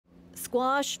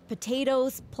squash,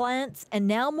 potatoes, plants, and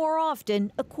now more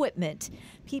often, equipment.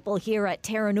 People here at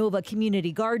Terra Nova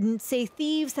Community Garden say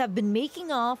thieves have been making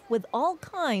off with all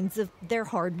kinds of their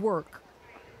hard work.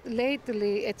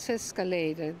 Lately, it's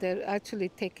escalated. They're actually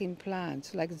taking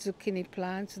plants, like zucchini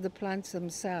plants, the plants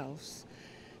themselves.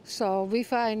 So we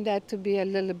find that to be a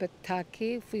little bit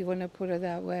tacky, if we want to put it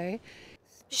that way.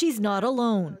 She's not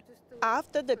alone.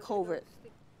 After the COVID,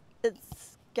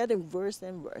 it's getting worse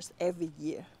and worse every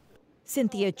year.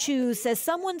 Cynthia Chu says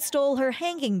someone stole her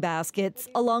hanging baskets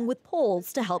along with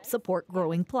poles to help support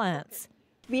growing plants.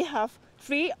 We have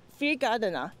three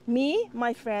gardeners, me,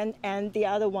 my friend, and the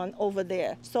other one over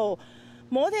there. So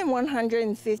more than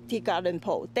 150 garden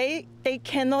poles. They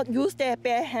cannot use their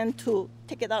bare hand to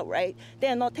take it out, right?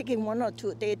 They're not taking one or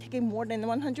two, they're taking more than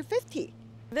 150.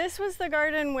 This was the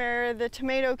garden where the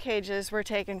tomato cages were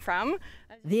taken from.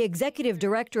 The executive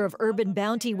director of Urban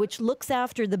Bounty, which looks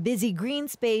after the busy green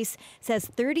space, says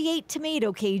 38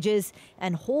 tomato cages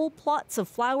and whole plots of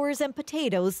flowers and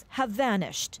potatoes have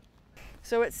vanished.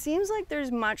 So it seems like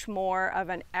there's much more of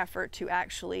an effort to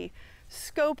actually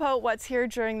scope out what's here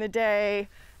during the day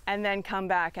and then come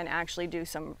back and actually do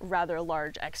some rather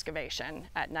large excavation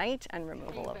at night and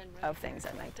removal of things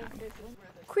at nighttime.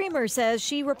 Creamer says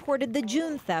she reported the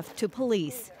June theft to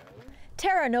police.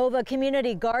 Terra Nova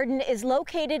Community Garden is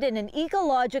located in an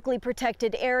ecologically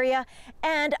protected area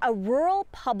and a rural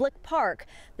public park.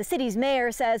 The city's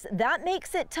mayor says that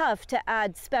makes it tough to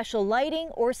add special lighting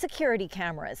or security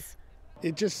cameras.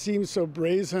 It just seems so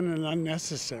brazen and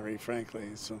unnecessary,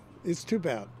 frankly, so it's too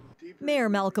bad. Mayor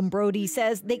Malcolm Brody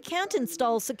says they can't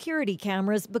install security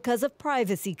cameras because of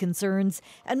privacy concerns,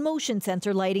 and motion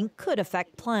sensor lighting could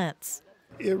affect plants.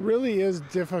 It really is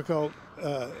difficult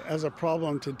as a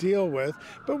problem to deal with,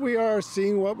 but we are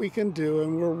seeing what we can do,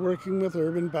 and we're working with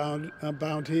Urban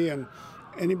Bounty and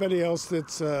anybody else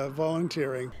that's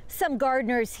volunteering. Some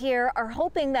gardeners here are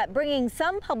hoping that bringing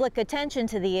some public attention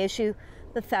to the issue,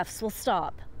 the thefts will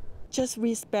stop. Just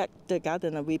respect the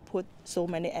gardener. We put so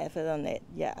many effort on it.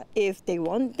 Yeah, if they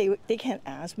want, they can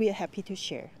ask. We are happy to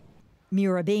share.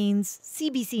 Meera Bains,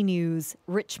 CBC News,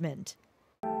 Richmond.